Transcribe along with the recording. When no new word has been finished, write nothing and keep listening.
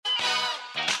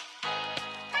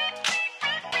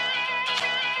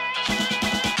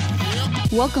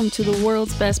Welcome to the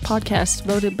world's best podcast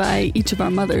voted by each of our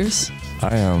mothers.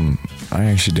 I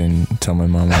actually didn't tell my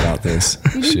mom about this.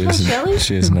 You didn't tell Shelly?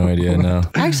 She has no idea, no.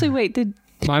 Actually, wait, did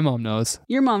my mom knows?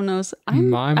 Your mom knows.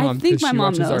 My mom, I think my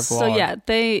mom knows. Our So yeah,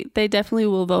 they definitely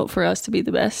will vote for us to be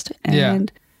the best. And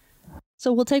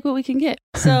so we'll take what we can get.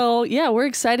 So yeah, we're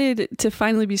excited to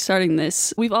finally be starting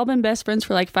this. We've all been best friends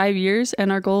for like 5 years,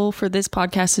 and our goal for this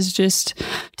podcast is just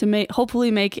to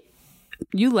hopefully make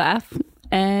you laugh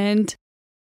and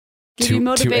give you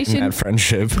motivation. To end that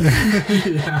friendship.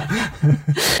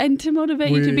 And to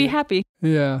motivate you to be happy.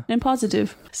 Yeah. And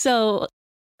positive. So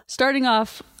starting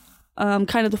off,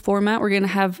 kind of the format, we're going to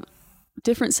have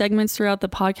different segments throughout the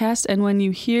podcast. And when you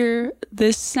hear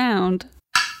this sound...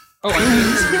 Okay,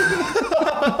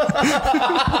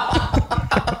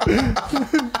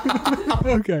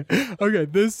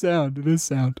 this sound.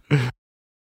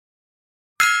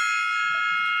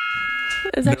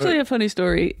 It's actually a funny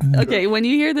story. Okay, when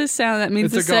you hear this sound, that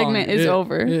means the segment is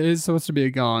over. It is supposed to be a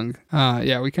gong.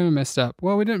 Yeah, we kind of messed up.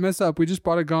 Well, we didn't mess up. We just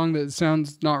bought a gong that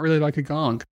sounds not really like a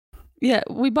gong. Yeah,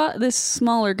 we bought this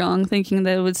smaller gong thinking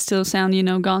that it would still sound,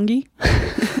 gongy.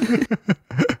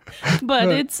 But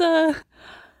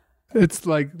it's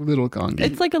like little gongy.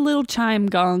 It's like a little chime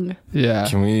gong. Yeah.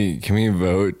 Can we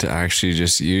vote to actually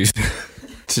just use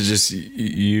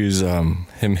him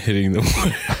hitting the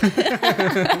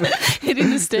hitting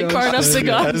the stick part of the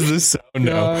gong as the sound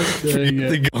now.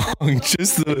 The gong,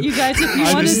 just the. You guys, if you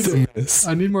want to,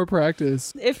 I need more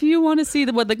practice. If you want to see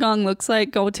what the gong looks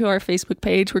like, go to our Facebook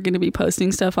page. We're going to be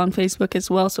posting stuff on Facebook as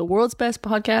well. So, World's Best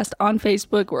Podcast on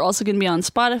Facebook. We're also going to be on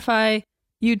Spotify,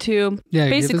 YouTube,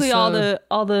 basically all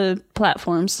the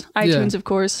platforms. iTunes, of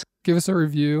course. Give us a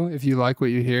review if you like what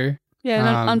you hear.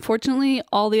 Yeah, and unfortunately,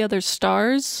 all the other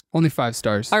stars... Only 5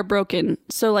 stars. ...are broken.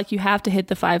 So, you have to hit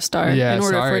the 5-star in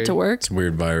order for it to work. It's a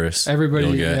weird virus.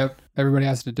 Everybody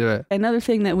has to do it. Another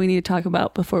thing that we need to talk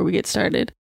about before we get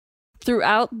started.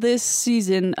 Throughout this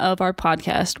season of our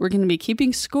podcast, we're going to be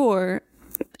keeping score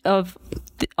of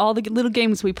all the little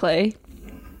games we play.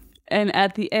 And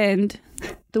at the end,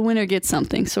 the winner gets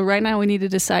something. So, right now, we need to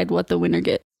decide what the winner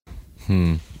gets.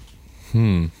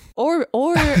 Or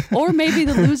maybe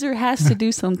the loser has to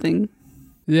do something.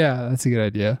 Yeah, that's a good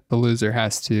idea. The loser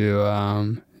has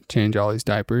to change all these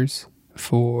diapers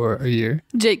for a year.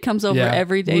 Jake comes over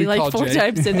every day, like 4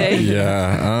 times a day.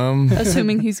 Yeah.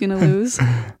 Assuming he's going to lose.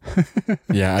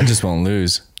 Yeah, I just won't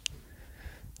lose.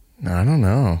 I don't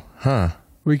know. Huh.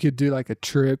 We could do like a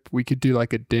trip. We could do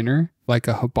like a dinner, like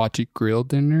a hibachi grill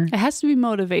dinner. It has to be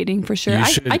motivating for sure.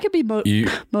 I could be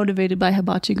motivated by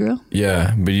hibachi grill.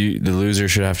 Yeah, but the loser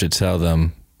should have to tell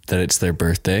them that it's their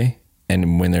birthday,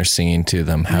 and when they're singing to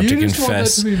them, have to confess. You just want that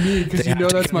to be me because you know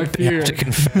that's my fear. They have to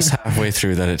confess halfway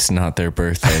through that it's not their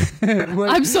birthday.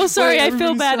 I'm so sorry. I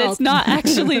feel bad. Stop. It's not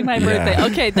actually my birthday.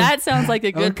 Okay, that sounds like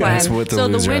a good plan. That's what the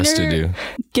loser has to do.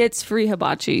 Gets free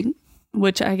hibachi,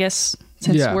 which I guess...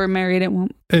 Since we're married, it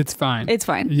won't. It's fine. It's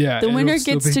fine. Yeah. The winner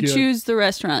gets to choose the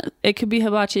restaurant. It could be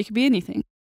hibachi. It could be anything.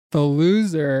 The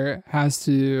loser has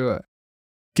to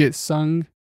get sung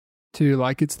to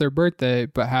like it's their birthday,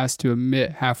 but has to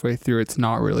admit halfway through it's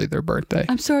not really their birthday.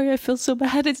 I'm sorry. I feel so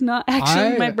bad. It's not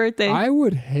actually my birthday. I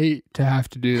would hate to have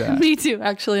to do that. Me too,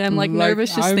 actually. I'm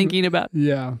nervous just thinking about it.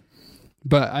 Yeah.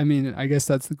 But I mean, I guess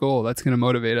that's the goal. That's going to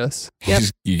motivate us. Yep.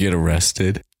 You get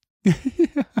arrested. They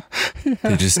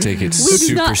just take it super serious. We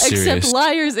do not accept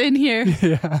liars in here.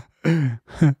 Yeah.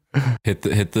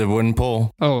 Hit the wooden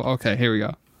pole. Oh, okay. Here we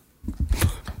go.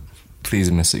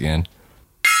 Please miss again.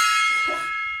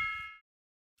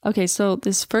 Okay, so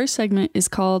this first segment is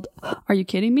called Are You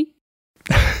Kidding Me?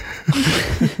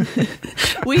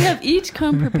 We have each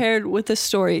come prepared with a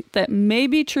story that may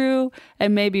be true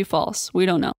and may be false. We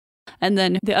don't know. And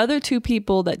then the other 2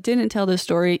 people that didn't tell the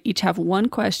story each have 1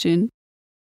 question.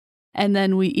 And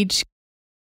then we each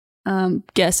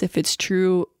guess if it's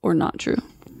true or not true.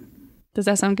 Does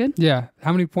that sound good? Yeah.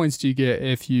 How many points do you get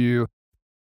if you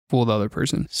fool the other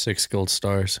person? 6 gold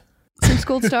stars. 6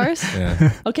 gold stars?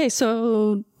 Yeah. Okay,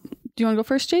 so do you want to go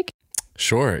first, Jake?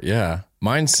 Sure, yeah.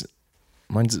 Mine's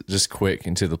just quick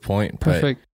and to the point.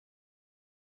 Perfect.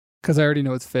 Because I already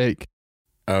know it's fake.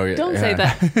 Oh, yeah. Don't say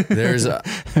that. There's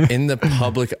in the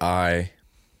public eye,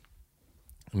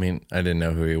 I mean, I didn't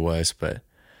know who he was, but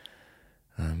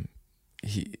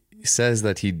he says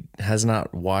that he has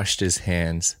not washed his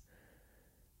hands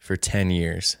for 10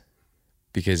 years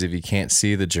because if you can't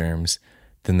see the germs,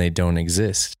 then they don't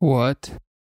exist. What?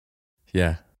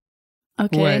 Yeah.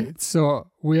 Okay. Wait,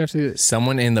 so we have to...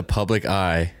 Someone in the public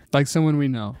eye. Like someone we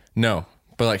know. No,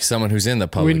 but like someone who's in the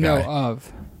public eye. We know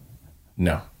of.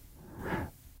 No.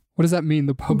 What does that mean?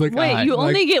 The public eye. Wait, you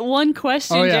only get one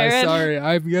question, Oh yeah, Jared. sorry.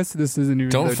 I guess this isn't even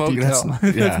Don't the focus. detail.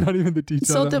 Yeah. That's not even the detail.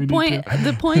 So that the we point need to.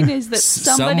 the point is that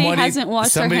somebody hasn't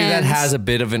washed their Somebody hands. that has a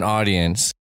bit of an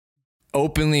audience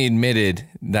openly admitted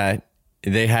that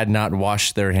they had not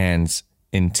washed their hands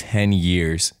in 10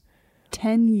 years.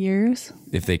 10 years.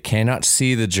 If they cannot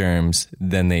see the germs,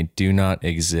 then they do not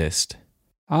exist.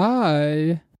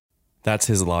 That's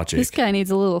his logic. This guy needs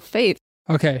a little faith.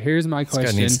 Okay, here's my This guy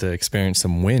question. needs to experience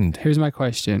some wind. Here's my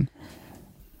question.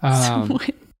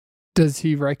 Does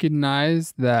he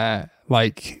recognize that,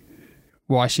 like,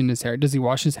 washing his hair? Does he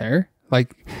wash his hair?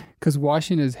 Like, because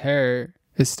washing his hair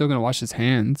is still going to wash his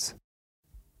hands.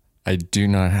 I do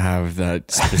not have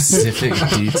that specific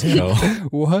detail.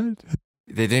 What?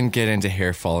 They didn't get into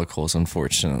hair follicles,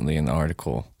 unfortunately, in the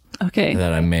article Okay.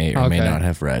 that I may or may Okay. not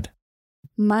have read.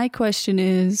 My question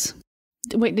is,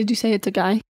 wait, did you say it's a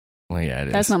guy? Well, yeah, it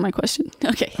is. That's not my question.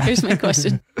 Okay, here's my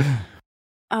question.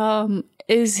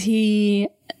 Is he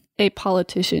a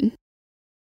politician?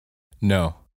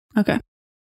 No. Okay.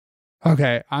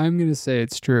 Okay, I'm going to say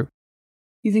it's true.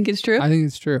 You think it's true? I think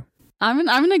it's true. I'm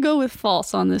gonna go with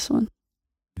false on this one.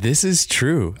 This is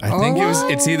true. I think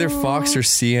it's either Fox or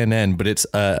CNN, but it's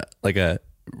like a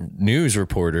news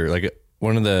reporter, like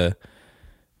one of the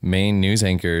main news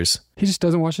anchors. He just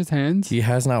doesn't wash his hands? He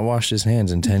has not washed his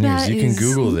hands in 10 years. That You can is-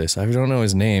 Google this. I don't know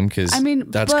his name because I mean,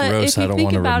 that's but gross. If you I don't think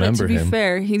want to about remember it, to be him.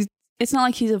 fair, it's not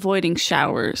like he's avoiding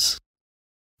showers,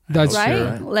 That's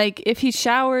right? true. Like if he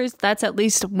showers, that's at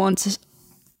least once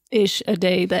ish a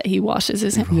day that he washes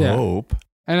his hands. Yeah. Hope.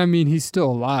 And I mean, he's still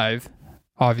alive,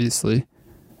 obviously.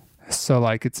 So,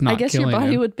 like, it's not I guess your killing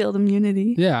body him. would build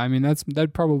immunity, Yeah, I mean,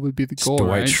 that'd probably be the It's goal, Dwight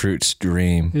right? Schrute's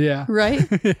dream. Yeah. right?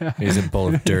 Yeah. He has a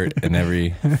bowl of dirt in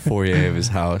every foyer of his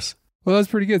house. Well, that's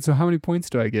pretty good. So how many points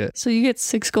do I get? So you get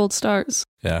 6 gold stars.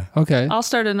 Yeah. Okay. I'll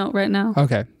start a note right now.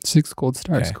 Okay. 6 gold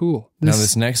stars. Okay. Cool. Now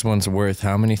this next one's worth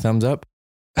how many thumbs up?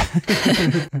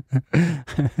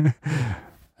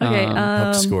 Okay,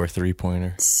 Up score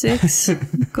 3-pointer. 6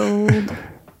 gold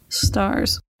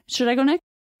stars. Should I go next?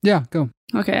 Yeah, go.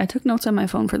 Okay, I took notes on my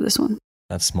phone for this one.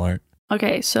 That's smart.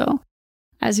 Okay, so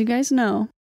as you guys know,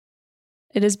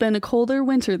 it has been a colder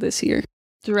winter this year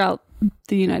throughout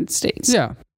the United States.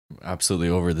 Yeah. Absolutely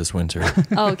over this winter.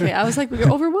 Oh, okay, I was like, we're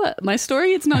over what? My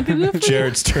story? It's not good enough for you?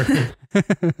 Jared's turn.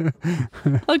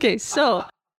 Okay, so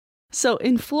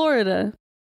in Florida,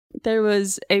 there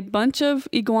was a bunch of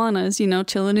iguanas,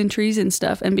 chilling in trees and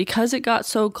stuff. And because it got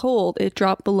so cold, it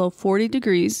dropped below 40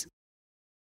 degrees.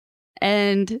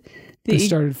 And They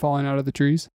started falling out of the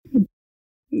trees.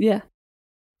 yeah,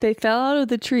 they fell out of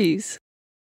the trees.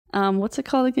 What's it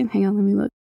called again? Hang on, let me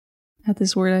look at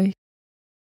this word I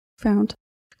found.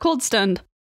 Cold stunned.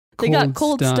 They got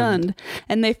cold stunned.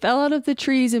 And they fell out of the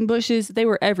trees and bushes. They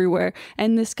were everywhere.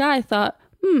 And this guy thought,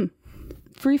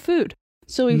 free food.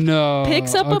 So he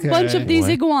picks up a bunch of these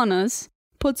What? iguanas,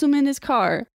 puts them in his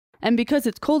car, and because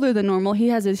it's colder than normal, he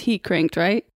has his heat cranked,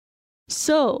 right?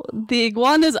 So the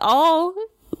iguanas all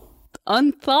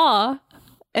unthaw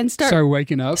and start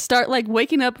waking up. like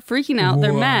waking up, freaking out.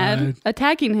 They're mad, What?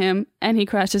 attacking him, and he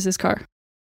crashes his car.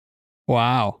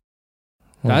 Wow.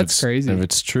 Well, That's crazy. If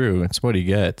it's true, it's what he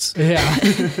gets. Yeah.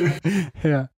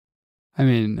 Yeah. I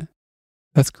mean,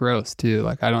 that's gross too.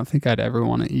 Like, I don't think I'd ever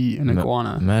want to eat an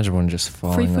iguana. Imagine one just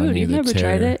falling Free on food. you. You've never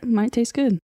tried it. It might taste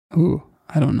good. Ooh,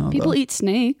 I don't know. People though. eat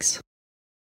snakes.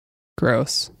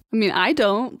 Gross. I mean, I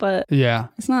don't, but Yeah.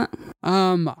 it's not.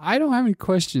 I don't have any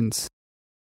questions,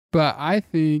 but I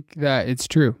think that it's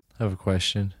true. I have a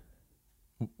question.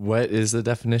 What is the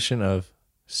definition of,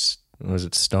 was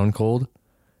it stone cold?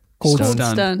 Cold Stone-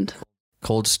 stunned. Stunned.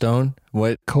 Cold Stone?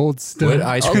 What Cold what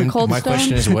ice Oh, cream? Cold My Stone?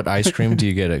 question is, what ice cream do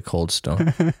you get at Cold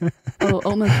Stone? Oh,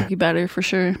 oatmeal cookie batter for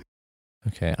sure.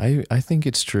 Okay, I think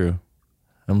it's true.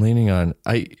 I'm leaning on.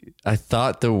 I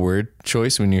thought the word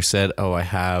choice when you said, "Oh, I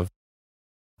have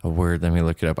a word." Let me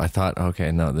look it up. I thought,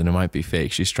 okay, no, then it might be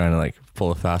fake. She's trying to like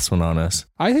pull a fast one on us.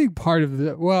 I think part of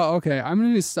the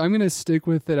I'm gonna stick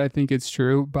with it. I think it's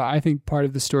true, but I think part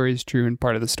of the story is true and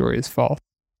part of the story is false,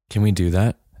 Can we do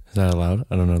that? Is that allowed?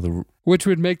 I don't know the. which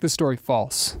would make the story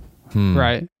false, Hmm.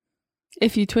 right?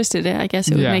 If you twisted it, I guess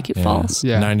it would Yeah. make it Yeah. false.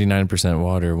 Yeah. 99%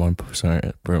 water,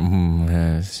 1%.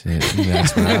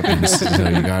 That's what happens. So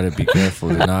you got to be careful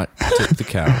to not tip the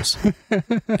cows.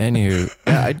 Anywho,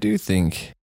 yeah, I do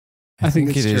think. I think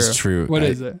it's it is true. What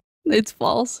is it? It's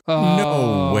false.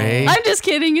 No way. I'm just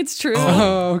kidding. It's true.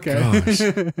 Oh, okay. Gosh.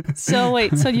 So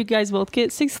wait, so you guys both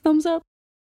get 6 thumbs up?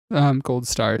 Gold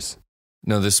stars.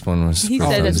 No, this one was. He for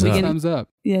said at thumbs the up. beginning. Thumbs up.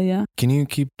 Yeah. Can you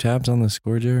keep tabs on the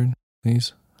score, Jared?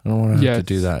 Please. I don't want to have to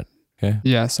do that. Okay.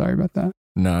 Yeah, sorry about that.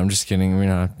 No, I'm just kidding.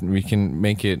 We can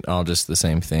make it all just the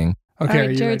same thing. Okay, All right,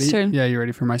 are you Jared's ready? turn. Yeah, you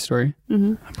ready for my story?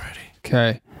 Mm-hmm. I'm ready.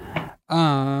 Okay.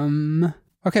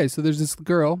 Okay, so there's this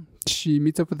girl. She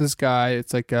meets up with this guy.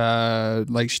 It's like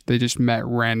they just met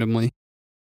randomly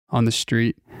on the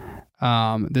street.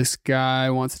 This guy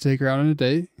wants to take her out on a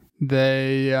date.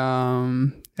 They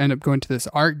end up going to this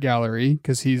art gallery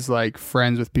because he's like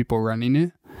friends with people running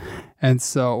it. And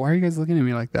so, why are you guys looking at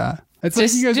me like that? It's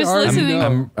Just- like you guys just already listening.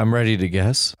 know. I'm ready to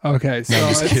guess. Okay, so No,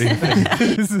 I'm just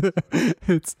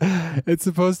it's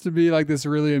supposed to be like this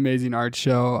really amazing art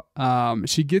show.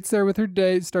 She gets there with her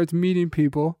date, starts meeting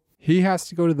people. He has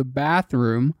to go to the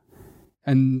bathroom,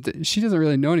 and she doesn't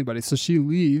really know anybody, so she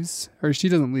leaves, or she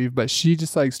doesn't leave, but she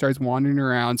just like starts wandering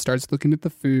around, starts looking at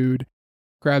the food,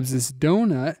 grabs this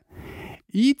donut,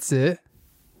 eats it,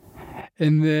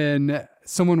 and then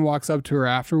someone walks up to her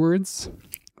afterwards,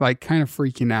 like kind of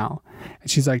freaking out. And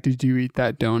she's like, "Did you eat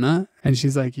that donut?" And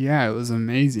she's like, "Yeah, it was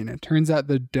amazing." It turns out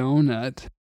the donut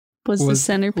Was the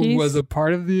centerpiece? was a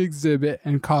part of the exhibit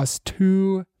and cost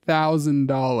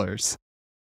 $2,000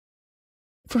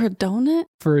 for a donut?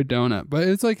 for a donut. But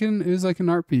it was like an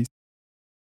art piece.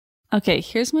 Okay,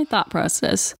 here's my thought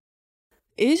process.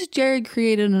 Is Jared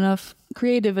creative enough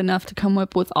to come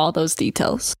up with all those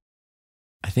details?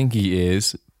 I think he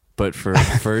is, but for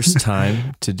first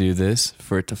time to do this,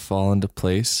 for it to fall into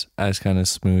place as kind of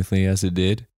smoothly as it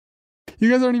did. You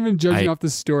guys aren't even judging off the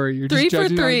story. You're 3 just for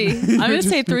judging 3. on- I'm you're gonna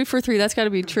say just- 3 for 3. That's got to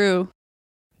be true.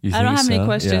 You I don't think have any so?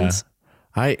 questions.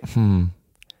 Yeah.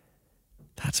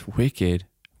 That's wicked.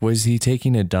 Was he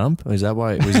taking a dump? Was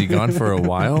he gone for a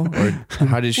while? Or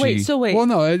how did she? Wait. Well,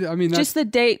 no, I mean, just the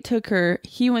date took her.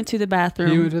 He went to the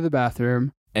bathroom. he went to the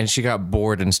bathroom. and she got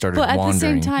bored and started But at wandering. the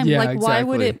same time, Yeah, like, why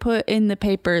would exactly. it put in the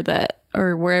paper that,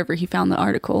 or wherever he found the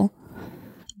article,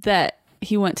 that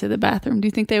he went to the bathroom? Do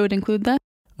you think they would include that?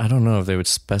 I don't know if they would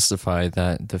specify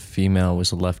that the female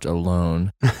was left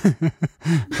alone,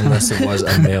 unless it was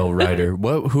a male writer.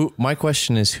 My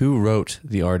question is, who wrote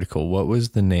the article? What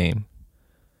was the name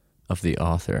of the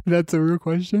author? That's a real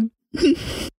question.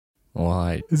 Well,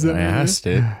 I Is that asked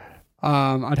it.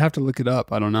 I'd have to look it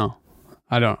up. I don't know.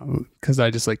 I don't, because I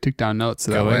just like took down notes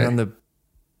that Going way. on the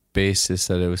basis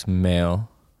that it was male,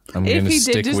 I'm If going to he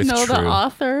stick did just with know true. the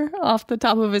author off the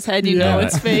top of his head, you Yeah. know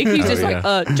it's fake. He's Oh, just yeah.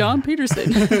 like, John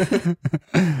Peterson.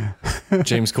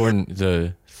 James Corden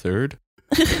the third.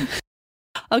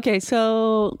 Okay,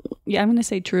 so yeah, I'm gonna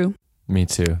say true. Me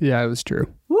too. Yeah, it was true.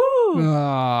 Woo!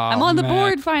 Oh, I'm on the man.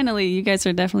 board finally. You guys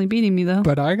are definitely beating me though.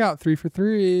 But I got 3 for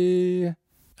 3.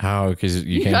 How? Because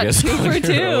you can't got guess. 2 for on your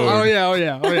 2. own. Oh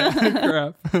yeah.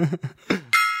 Crap.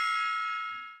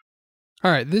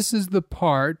 All right, this is the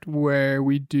part where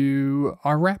we do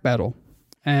our rap battle.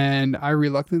 And I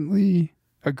reluctantly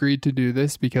agreed to do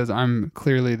this because I'm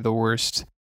clearly the worst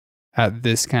at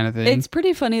this kind of thing. It's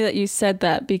pretty funny that you said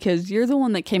that because you're the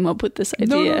one that came up with this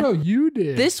idea. No, you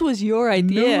did. This was your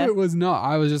idea. No, it was not.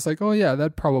 I was just like, oh yeah,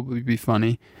 that'd probably be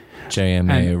funny. JMA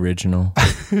And- original.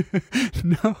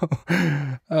 No.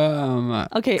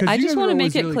 Okay, 'cause I you just guys want are to always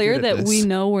make it really clear good at that this. we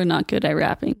know we're not good at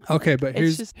rapping. Okay, but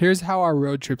It's here's how our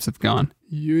road trips have gone.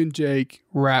 You and Jake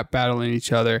rap battling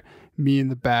each other. Me in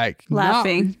the back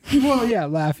Laughing.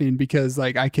 Laughing because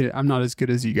like I'm not as good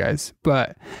as you guys.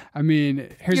 But I mean,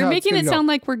 here's You're how making it's it gonna sound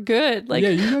like we're good. Like Yeah,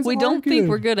 you guys we are don't think good.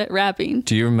 we're good at rapping.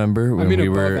 Do you remember when mean, we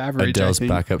above were average, I Adele's think.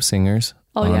 backup singers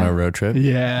Oh, on yeah. our road trip? go.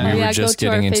 Yeah. We Yeah, were just go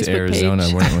to our getting into Facebook Arizona,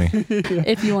 page. weren't we?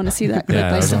 If you want to see that clip, Yeah,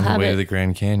 I I was still on the have way to it. the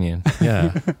Grand Canyon.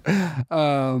 Yeah.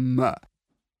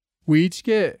 We each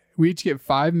get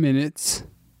 5 minutes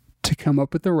to come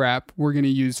up with a rap. We're gonna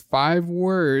use 5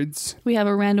 words. We have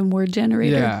a random word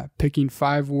generator. Yeah, picking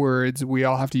 5 words. We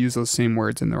all have to use those same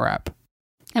words in the rap.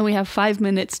 And we have 5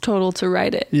 minutes total to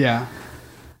write it. Yeah,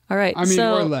 All right. I mean,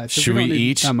 so or less. If Should we don't need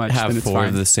each that much, then have it's 4 fine.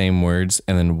 of the same words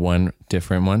and then one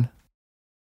different one?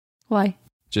 why?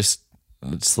 Just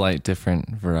a slight different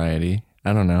variety.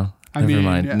 I don't know. I Never mean,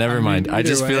 mind. yeah, Never I mean, mind. I either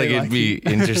just feel way, like it'd like- be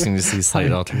interesting to see slight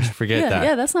alteration. Forget Yeah, that.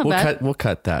 yeah, that's not bad. We'll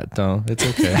cut that. No, it's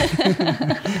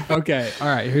okay. Okay, all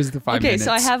right. Here's the 5 Okay, minutes.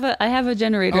 so I have a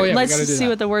generator. Oh, yeah, we Let's gotta do see that.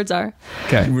 what the words are.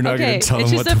 Okay. We're not Okay, going to tell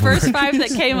it's them just what the first word 5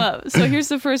 that is. came up. So here's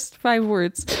the first 5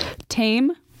 words: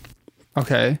 tame,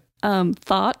 Okay.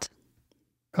 thought,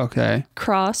 Okay.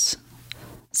 cross,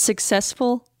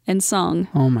 successful, and song.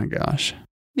 Oh my gosh.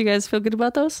 You guys feel good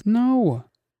about those? No.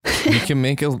 We can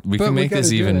make But we this gotta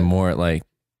do even it. more like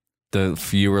the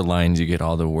fewer lines you get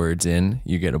all the words in,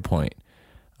 you get a point.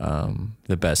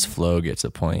 The best flow gets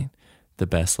a point. The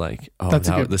best That's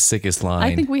a good- the sickest line.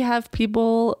 I think we have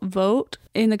people vote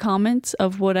in the comments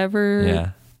of whatever yeah.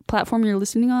 platform you're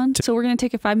listening on. So we're going to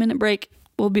take a 5-minute break.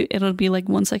 It'll be like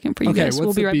 1 second for you Okay, guys. what's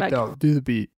We'll be the right beat back. though? Do the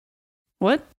beat.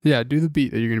 What? Yeah, do the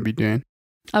beat that you're going to be doing.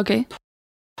 Okay.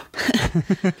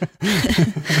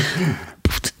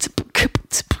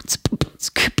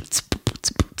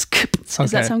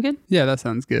 Does that sound good? Yeah, that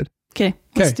sounds good. Okay,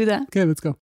 let's Okay. do that. Okay, let's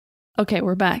go. Okay,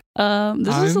 we're back.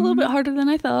 This is a little bit harder than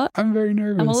I thought. I'm very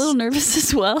nervous. I'm a little nervous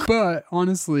as well. But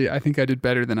honestly, I think I did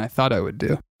better than I thought I would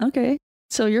do. Okay,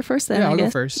 so you're first then. Yeah, I I'll go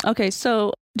guess. first. Okay,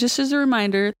 so just as a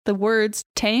reminder, the words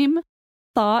tame,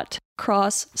 thought,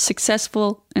 cross,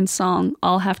 successful, and song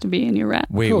all have to be in your rap.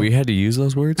 Wait, Cool. we had to use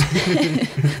those words?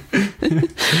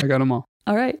 I got them all.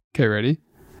 All right. Okay, ready?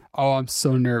 Oh, I'm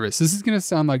so nervous. This is going to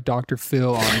sound like Dr.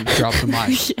 Phil on Drop the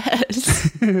Mic. Yes.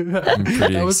 I'm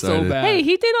pretty That was so excited. bad. Hey,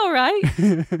 he did all right.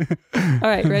 All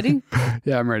right, ready?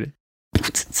 Yeah, I'm ready.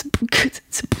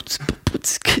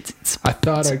 I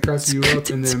thought I'd cross you up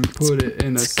and then put it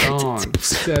in a song.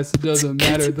 Success doesn't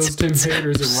matter. Those Tim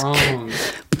haters are wrong.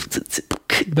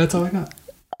 That's all I got.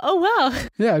 Oh, wow.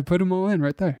 Yeah, I put them all in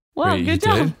right there. Wow, Wait, you good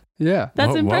job. did? Yeah. That's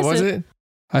what impressive. was it?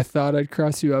 I thought I'd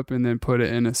cross you up and then put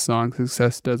it in a song.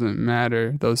 Success doesn't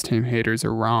matter. Those Tim haters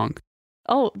are wrong.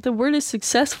 Oh, the word is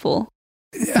successful.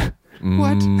 Yeah.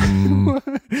 What?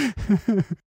 Mm,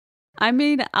 I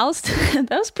mean, that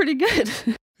was pretty good.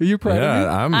 Are you proud of me?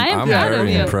 yeah, I'm I am proud of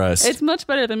very you. impressed. It's much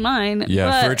better than mine. Yeah,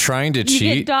 but for trying to you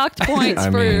cheat. get docked points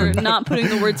I for mean- not putting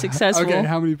the word successful. Okay,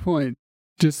 how many points?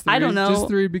 Just three? I don't know. Just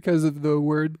 3 because of the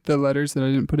letters that I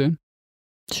didn't put in?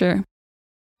 Sure.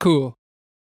 Cool.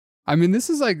 I mean, this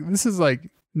is like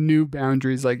new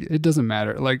boundaries. Like, it doesn't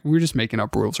matter. Like, we're just making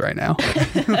up rules right now.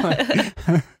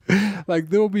 like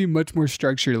there will be much more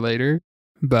structure later,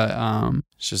 but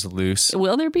It's just loose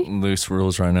Will there be?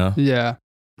 rules right now. yeah,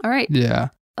 All right. yeah.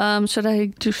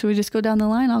 Should we just go down the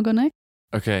line? I'll go next.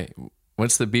 Okay,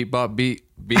 what's the beatbox?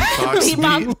 Beatbox? Beat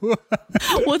bop.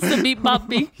 What's the beat bop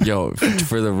beat? Yo,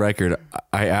 for the record,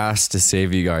 I asked to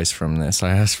save you guys from this. I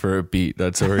asked for a beat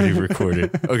that's already recorded.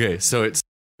 Okay, so it's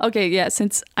Okay, yeah.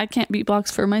 Since I can't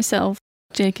beatbox for myself,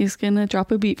 Jake is gonna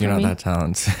drop a beat for you're not me. that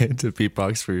talented to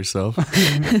beatbox for yourself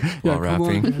Yeah, while come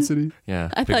rapping. on, Cassidy. Yeah,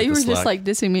 I pick thought up you the were just slack. like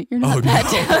dissing me. You're not Oh, that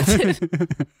no.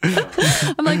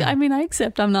 talented. I'm like, I mean, I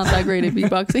accept I'm not that great at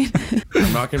beatboxing.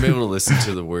 I'm not gonna be able to listen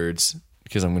to the words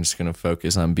because I'm just gonna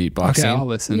focus on beatboxing. Okay, I'll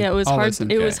listen. Yeah, it was I'll hard.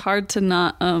 Listen. It was hard to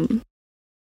not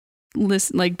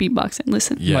listen, like beatbox and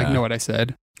listen. Yeah. Like know what I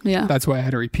said. Yeah, That's why I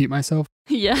had to repeat myself.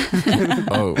 yeah.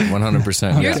 Oh,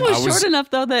 100%. Yours Yeah, was short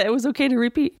enough though that it was okay to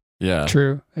repeat. Yeah.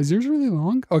 True. Is yours really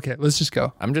long? Okay, let's just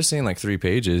go. I'm just saying like 3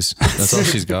 pages. That's all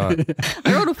she's got.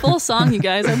 I wrote a full song, you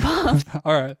guys. I'm pumped.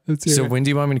 All right, let's hear So it. when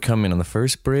do you want me to come in on the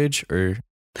first bridge or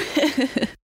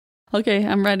Okay,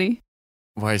 I'm ready.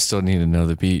 why I still need to know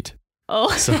the beat? Oh,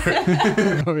 Sorry.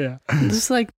 Oh yeah. just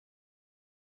like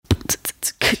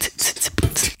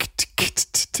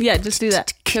yeah, just do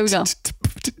that. Here we go.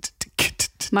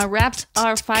 My raps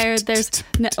are fire. There's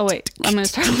no. Oh wait, I'm gonna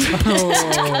start over.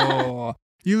 Oh,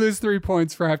 you lose 3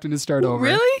 points for having to start over.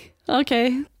 Really?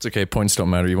 Okay. It's okay. Points don't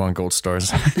matter. You want gold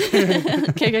stars.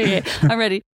 Okay. I'm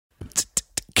ready.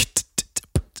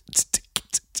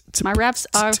 My raps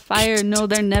are fire. No,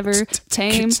 they're never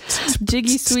tame.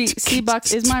 Jiggy Sweet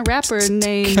C-Box is my rapper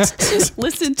name.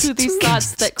 Listen to these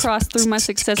thoughts that cross through my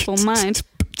successful mind.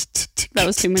 That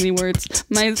was too many words.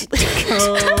 My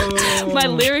my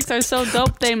lyrics are so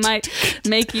dope they might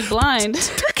make you blind.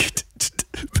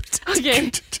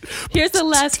 Okay, here's the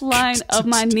last line of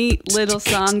my neat little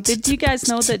song. Did you guys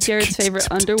know that Jared's favorite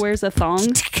underwear is a thong?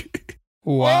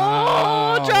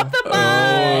 Wow. Oh, drop the mic.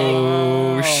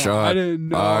 Oh, I shot didn't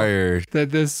know fired.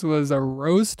 that this was a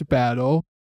roast battle.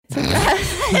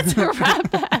 It's a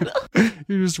rap battle.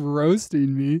 You're just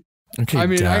roasting me. Okay, I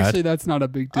mean, Dad. actually, that's not a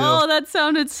big deal. Oh, that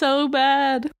sounded so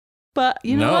bad. But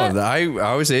you know what?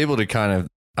 I was able to kind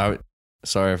of.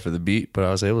 Sorry for the beat, but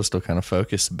I was able to still kind of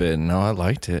focus a bit. No, I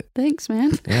liked it. Thanks,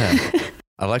 man. Yeah.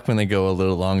 I like when they go a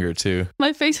little longer too.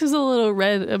 My face is a little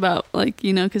red about, like,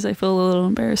 you know, because I feel a little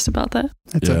embarrassed about that.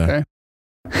 It's Yeah.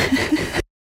 okay.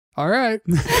 All right.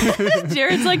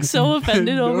 Jared's like so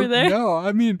offended over there. No,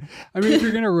 I mean, if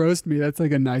you're gonna roast me, that's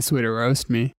like a nice way to roast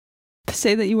me.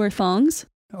 Say that you wear thongs.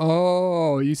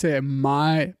 Oh, you say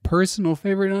my personal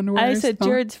favorite underwear? I is said thong?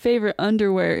 Jared's favorite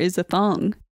underwear is a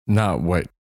thong. Not like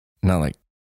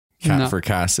No. for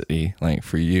Cassidy, like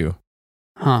for you.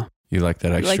 Huh? You like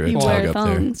that Like extra you tug wear up there.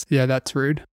 thongs. Yeah, that's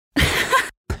rude.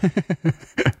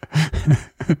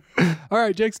 All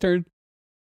right, Jake's turn.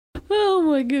 Oh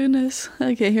my goodness.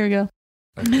 Okay, here we go.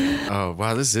 Okay. Oh,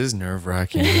 wow. This is nerve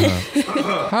wracking.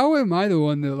 How am I the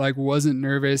one that like wasn't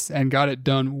nervous and got it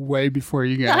done way before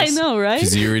you guys? I know, right?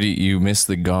 Because you missed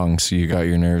the gong, so you got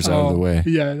your nerves out of the way.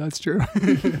 Yeah, that's true.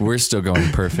 We're still going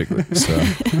perfectly. So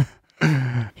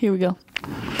Here we go.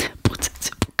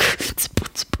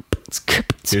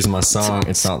 here's my song.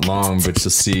 It's not long, but you'll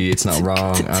see it's not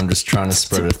wrong. I'm just trying to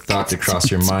spread a thought to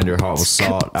cross your mind. Your heart will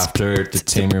salt after to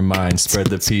tame your mind. Spread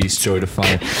the peace, joy to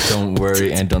find. Don't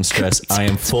worry and don't stress. I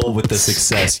am full with the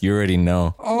success. You already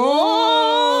know.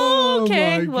 Oh,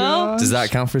 okay, my well. gosh. Does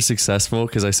that count for successful?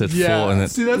 Because I said Yeah. full and then.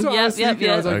 See, that's what I was thinking.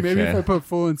 I was like, maybe if Okay. I put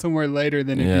full in somewhere later,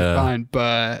 then it'd Yeah. be fine.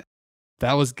 But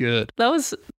that was good. That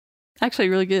was actually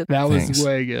really good. That Thanks. was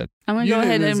way good. I'm going to You go didn't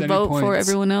ahead lose and any vote for points.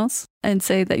 everyone else and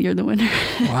say that you're the winner.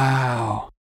 Wow.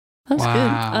 That was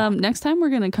Wow. good. Next time we're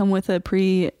going to come with a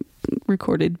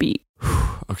pre-recorded beat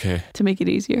Okay. to make it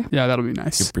easier Yeah, that'll be You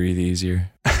nice. could breathe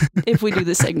easier. if we do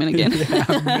this segment again.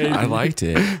 Yeah, maybe. I liked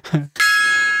it.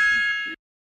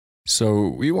 So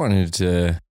we wanted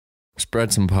to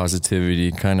spread some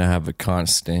positivity, kind of have a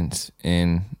constant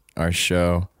in our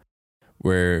show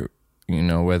where, you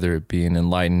know, whether it be an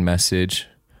enlightened message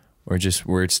or just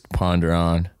words to ponder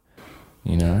on,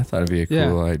 you know, I thought it'd be a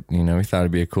cool, we thought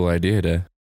it'd be a cool idea to,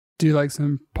 Do you like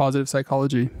some positive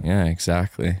psychology? yeah,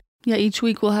 exactly. Yeah, each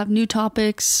week we'll have new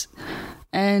topics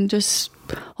and just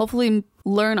hopefully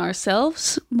learn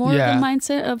ourselves more Yeah. of the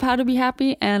mindset of how to be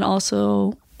happy and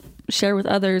also share with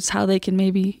others how they can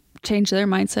maybe change their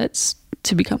mindsets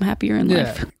to become happier in Yeah,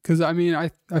 life. because I mean, I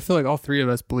feel like all three of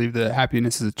us believe that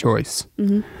happiness is a choice.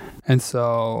 Mm-hmm. And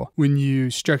so when you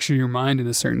structure your mind in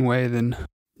a certain way, then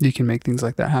you can make things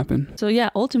like that happen. So yeah,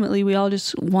 ultimately we all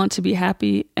just want to be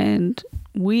happy and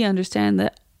we understand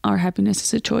that our happiness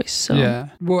is a choice. So Yeah.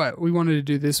 What we wanted to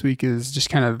do this week is just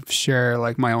kind of share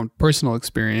like my own personal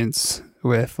experience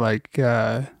with like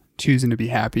choosing to be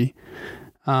happy.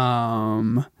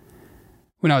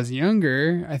 When I was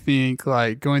younger, I think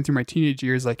like going through my teenage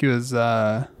years, like it was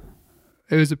a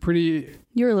pretty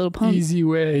you're a little punk. easy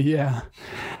way. Yeah.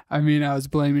 I mean, I was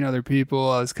blaming other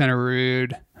people. I was kind of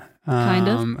rude. Kind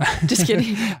of. Just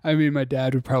kidding. I mean, my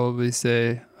dad would probably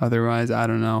say otherwise. I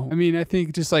don't know. I mean, I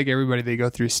think just like everybody, they go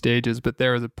through stages, but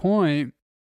there was a point.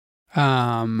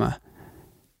 I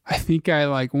think I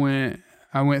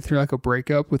went through like a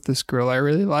breakup with this girl I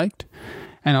really liked,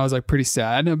 and I was like pretty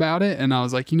sad about it. And I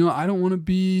was like, I don't want to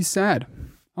be sad.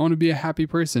 I want to be a happy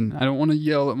person. I don't want to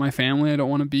yell at my family. I don't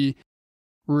want to be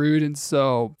rude. And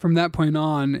so from that point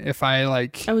on, if I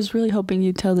like, I was really hoping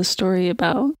you'd tell the story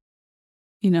about,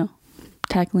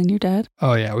 tackling your dad.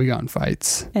 oh yeah, we got in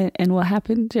fights. And what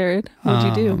happened, Jared?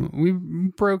 What'd you do? We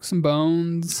broke some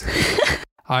bones.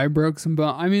 I broke some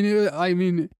bones. I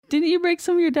mean, Didn't you break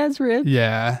some of your dad's ribs?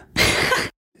 yeah,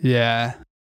 yeah.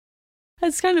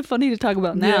 That's kind of funny to talk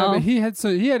about Yeah, now. but he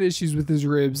had issues with his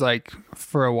ribs like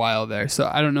for a while there. So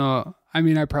I don't know. I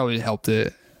mean, I probably helped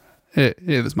it.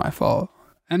 It was my fault,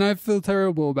 and I feel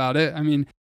terrible about it. I mean,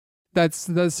 that's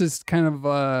just kind of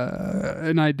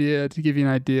an idea to give you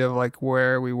an idea of like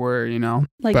where we were,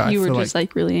 Like But I you were feel just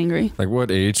like really angry. Like what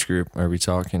age group are we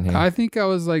talking here? I think I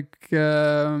was like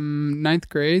 9th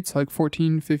grade, so like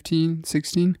 14, 15,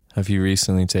 16. Have you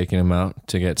recently taken him out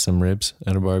to get some ribs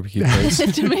at a barbecue place?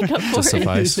 To make up for To it.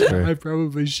 suffice for- I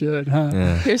probably should, huh?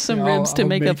 Yeah. Here's some Yeah, ribs to I'll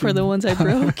make make up for the him- ones I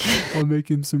broke. I'll make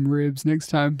him some ribs next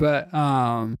time. But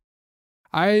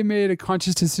I made a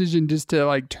conscious decision just to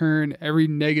like turn every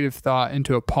negative thought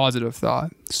into a positive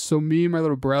thought. So me and my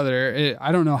little brother,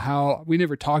 I don't know how, we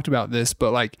never talked about this,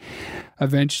 but like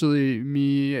eventually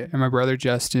me and my brother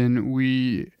Justin,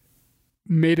 we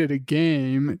made it a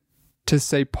game to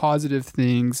say positive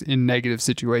things in negative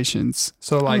situations.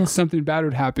 So like Oh. something bad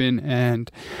would happen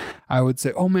and I would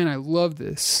say, oh man, I love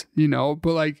this,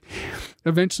 but like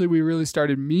eventually we really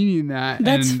started meaning that.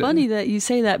 That's and, funny that you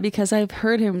say that because I've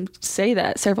heard him say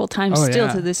that several times Oh, still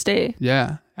yeah. to this day.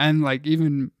 Yeah. And like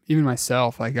even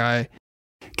myself, like I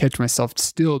catch myself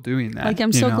still doing that. Like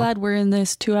I'm so glad we're in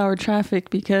this 2-hour traffic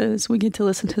because we get to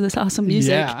listen to this awesome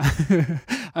music. Yeah.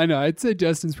 I know. I'd say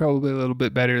Justin's probably a little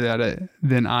bit better at it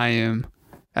than I am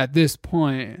at this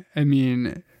point. I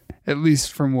mean, at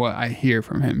least from what I hear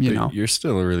from him, But you're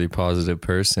still a really positive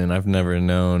person. I've never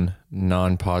known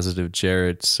non-positive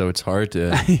Jared, so it's hard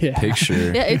to Yeah.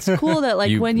 picture. Yeah, it's cool that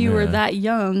like when you were Yeah. that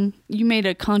young, you made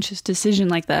a conscious decision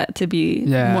like that to be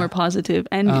Yeah. more positive.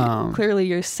 And clearly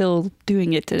you're still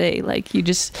doing it today. Like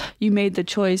you made the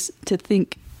choice to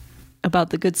think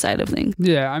about the good side of things.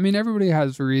 Yeah, I mean, everybody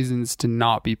has reasons to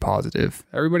not be positive.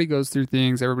 Everybody goes through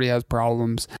things. Everybody has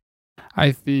problems.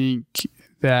 I think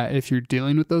that if you're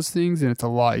dealing with those things, then it's a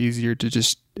lot easier to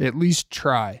just at least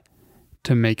try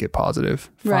to make it positive.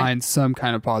 Right. Find some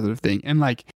kind of positive thing. And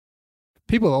like,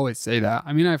 people always say that.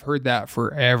 I mean, I've heard that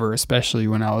forever, especially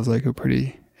when I was like a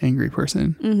pretty angry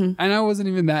person. Mm-hmm. And I wasn't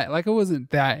even that, like, I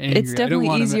wasn't that angry. It's definitely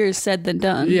easier said than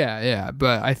done. Yeah.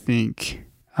 But I think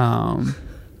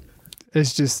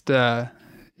it's just,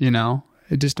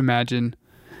 just imagine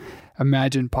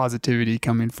positivity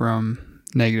coming from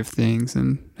negative things,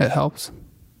 and it helps.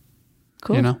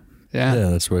 Cool. You know? Yeah. Yeah,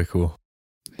 that's way cool.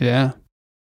 Yeah.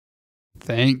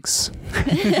 Thanks.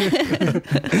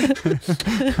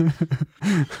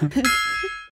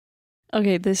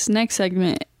 Okay, this next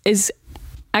segment is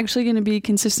actually going to be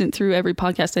consistent through every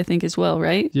podcast, I think, as well,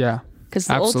 right? Yeah. Because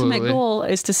the ultimate goal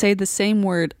is to say the same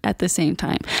word at the same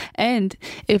time. And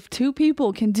if two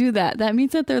people can do that, that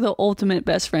means that they're the ultimate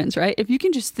best friends, right? If you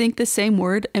can just think the same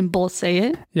word and both say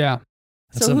it. Yeah.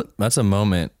 That's a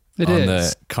moment it on is.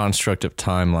 the constructive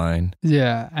timeline.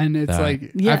 Yeah. And it's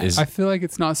like, I feel like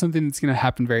it's not something that's going to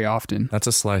happen very often. That's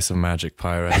a slice of magic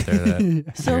pie right there.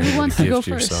 That So you're who able wants to to go gift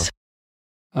first? yourself.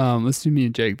 Let's do me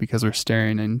and Jake because we're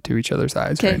staring into each other's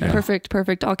eyes Okay, right now.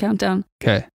 perfect. I'll count down.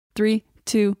 Okay. 3,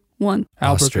 2, 1.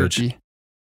 Albuquerque.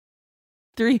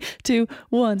 3, 2,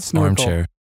 1. Snorkel. Armchair.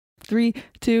 3,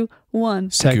 2, 1.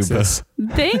 Texas.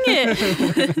 Dang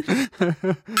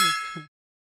it.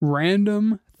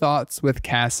 Random thoughts with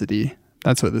Cassidy.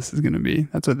 That's what this is going to be.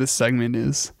 That's what this segment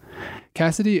is.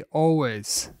 Cassidy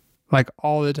always, like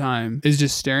all the time, is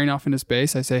just staring off into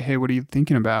space. I say, hey, what are you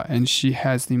thinking about? And she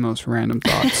has the most random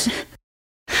thoughts.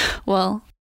 Well.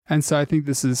 And so I think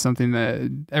this is something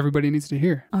that everybody needs to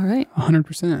hear. All right.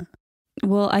 100%.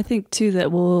 Well, I think too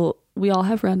that we all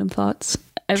have random thoughts.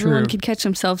 Everyone True. can catch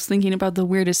themselves thinking about the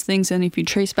weirdest things, and if you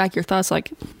trace back your thoughts,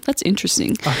 like, that's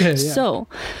interesting. Okay, yeah. So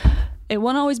it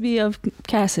won't always be of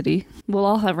Cassidy. We'll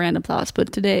all have random thoughts,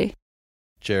 but today,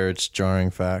 Jared's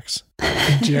jarring facts.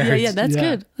 yeah, that's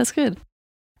good. That's good.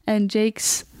 And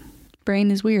Jake's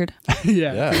brain is weird.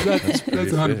 Yeah, that's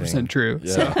pretty 100% fitting. true.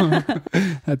 Yeah. So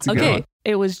that's a good Okay, one.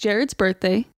 it was Jared's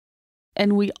birthday,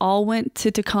 and we all went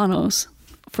to Tucanos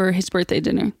for his birthday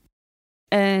dinner.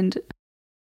 And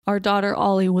our daughter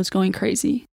Ollie was going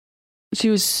crazy. She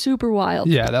was super wild.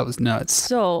 Yeah, that was nuts.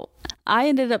 So I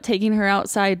ended up taking her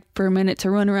outside for a minute to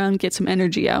run around, get some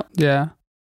energy out. Yeah.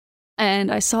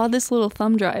 And I saw this little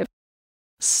thumb drive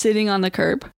sitting on the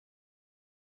curb.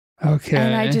 Okay.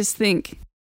 And I just think,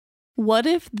 what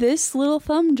if this little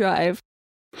thumb drive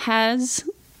has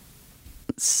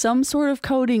some sort of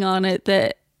coating on it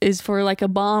that is for like a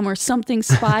bomb or something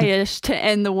spy-ish to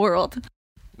end the world?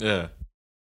 Yeah.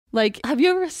 Like, have you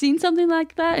ever seen something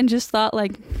like that and just thought,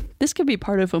 like, this could be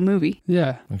part of a movie?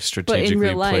 Yeah. Like strategically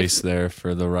real life. placed there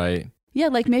for the right. Yeah,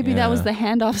 like maybe that was Yeah. the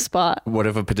handoff spot. What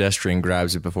if a pedestrian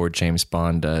grabs it before James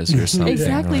Bond does or something?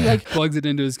 Exactly, like, Plugs it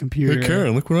into his computer. Hey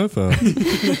Karen, look what I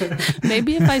found.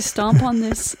 maybe if I stomp on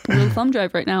this little thumb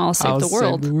drive right now, I'll save the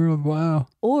world. Save the world. Wow.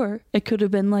 Or it could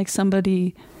have been like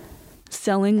somebody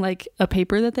selling like a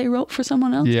paper that they wrote for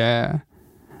someone else. Yeah.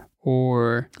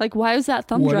 Or Like, why is that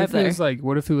thumb what drive if there? it was like?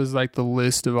 What if it was like the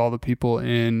list of all the people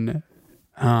in,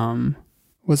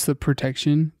 what's the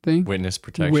protection thing? Witness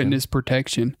protection. Witness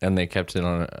protection. And they kept it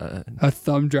on A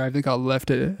thumb drive that got left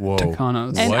at Whoa.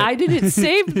 Tucanos. and What? I didn't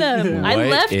save them. I What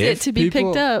left it if to be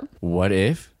people- picked up. What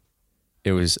if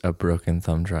it was a broken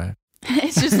thumb drive?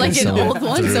 It's just like an Someone old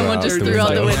one threw someone out just the threw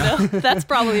out the window. window. That's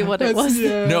probably what it was.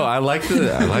 Yeah. No, I like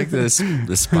the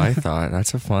spy thought.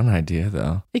 That's a fun idea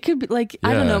though. It could be like,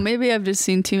 I don't Yeah. know, maybe I've just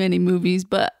seen too many movies,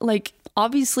 but like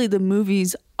obviously the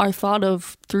movies are thought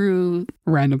of through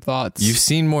Random thoughts. You've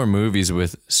seen more movies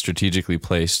with strategically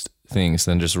placed things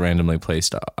than just randomly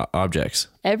placed objects.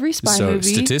 every spy So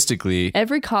movie, statistically,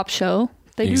 every cop show,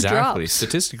 they exactly. do drops.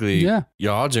 Statistically, Yeah.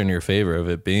 your odds are in your favor of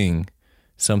it being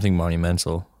something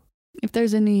monumental. If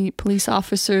there's any police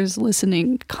officers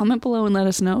listening, comment below and let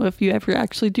us know if you ever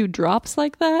actually do drops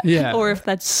like that. Yeah. Or if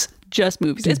that's just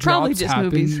movies. Do It's probably drops just happen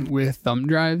movies. with thumb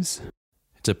drives.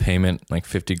 It's a payment like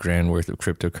 50 grand worth of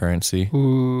cryptocurrency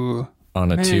Ooh.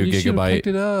 on a Man, 2 you should've gigabyte. picked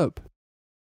it up.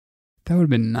 That would have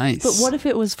been nice. But what if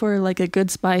it was for like a good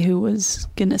spy who was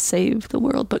gonna save the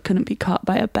world but couldn't be caught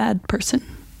by a bad person?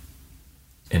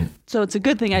 In So it's a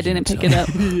good thing I didn't pick it up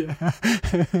Yeah.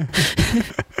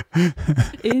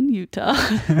 in Utah.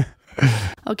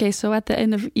 Okay, so at the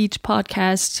end of each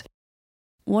podcast,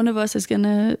 one of us is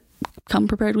gonna come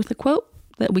prepared with a quote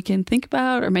that we can think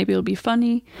about, or maybe it'll be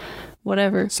funny,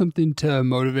 whatever. Something to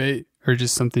motivate, or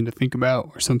just something to think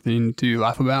about, or something to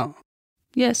laugh about.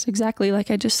 Yes, exactly like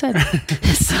I just said.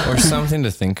 So- or something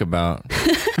to think about,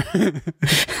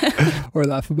 Or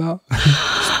laugh about.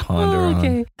 ponder on.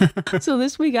 okay. So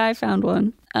this week I found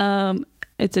one.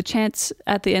 It's a chance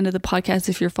at the end of the podcast.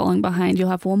 If you're falling behind, you'll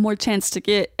have one more chance to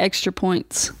get extra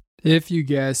points. If you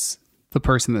guess the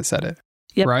person that said it.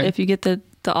 Yep. Right? If you get the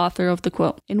author of the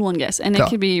quote in one guess. And it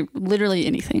could be literally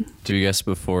anything. Do you guess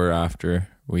before or after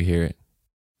we hear it?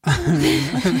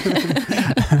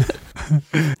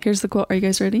 Here's the quote. Are you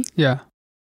guys ready? Yeah.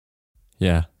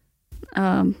 Yeah.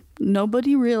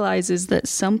 Nobody realizes that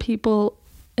some people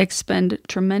expend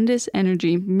tremendous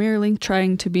energy merely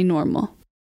trying to be normal.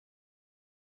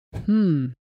 Hmm.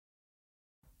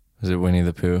 Is it Winnie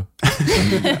the Pooh? No,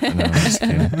 I'm just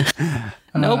kidding.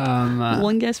 Nope.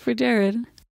 One guess for Jared.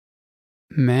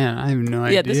 Man, I have no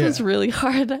idea. Yeah, this one's really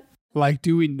hard. Like,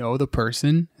 do we know the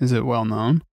person? Is it well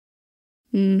known?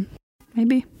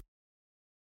 Maybe.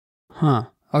 Huh.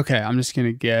 Okay, I'm just going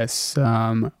to guess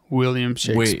William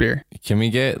Shakespeare. Wait, can we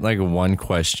get like one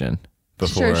question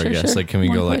before our guess? Sure. Like, can we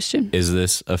One go question. like, is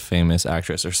this a famous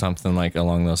actress or something like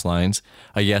along those lines?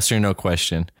 A yes or no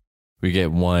question. We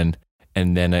get one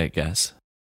and then a guess.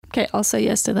 Okay, I'll say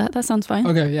yes to that. That sounds fine.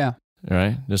 Okay, yeah. All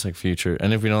right? Just like future.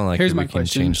 And if we don't like Here's it, my we can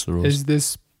question. change the rules. Is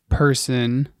this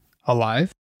person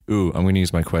alive? Ooh, I'm going to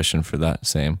use my question for that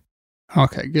same.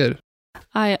 Okay, good.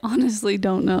 I honestly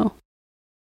don't know.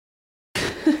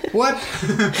 What?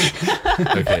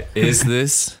 Okay, is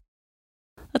this?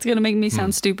 That's going to make me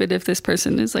sound stupid if this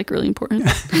person is like really important.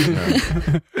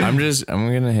 I'm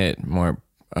going to hit more.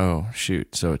 Oh,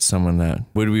 shoot. So it's someone that,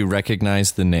 would we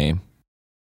recognize the name?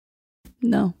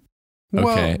 No.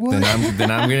 Okay, Whoa,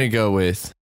 then I'm going to go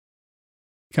with,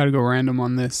 Gotta go random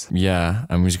on this. yeah,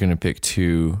 I'm just going to pick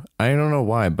two. I don't know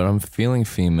why, but I'm feeling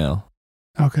female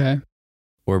Okay.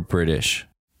 or British.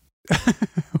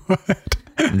 What?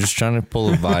 I'm just trying to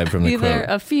pull a vibe from the Either quote.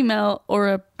 a female or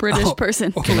a British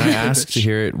person. Can I ask to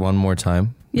hear it one more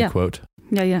time? Yeah. The quote.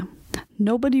 Yeah.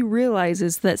 Nobody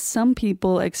realizes that some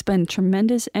people expend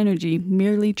tremendous energy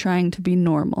merely trying to be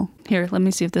normal. Here, let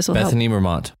me see if this will Bethany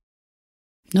Vermont. help.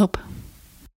 Nope.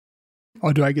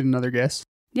 Oh, do I get another guess?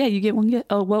 Yeah, you get one guess.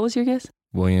 Oh, what was your guess?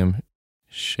 William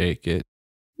Shake It.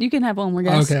 You can have one more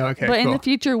guess. Okay, But in cool. the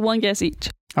future, one guess each.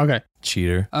 Okay.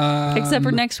 Cheater. Except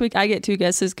for next week, I get two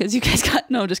guesses because you guys got...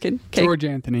 No, just kidding. Okay. George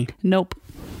Anthony. Nope.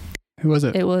 Who was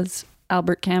it? It was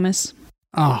Albert Camus.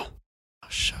 Oh. Oh,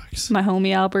 shucks. My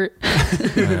homie Albert.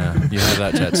 Yeah, you have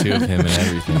that tattoo of him and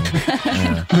everything.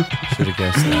 Yeah, should have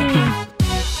guessed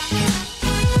that.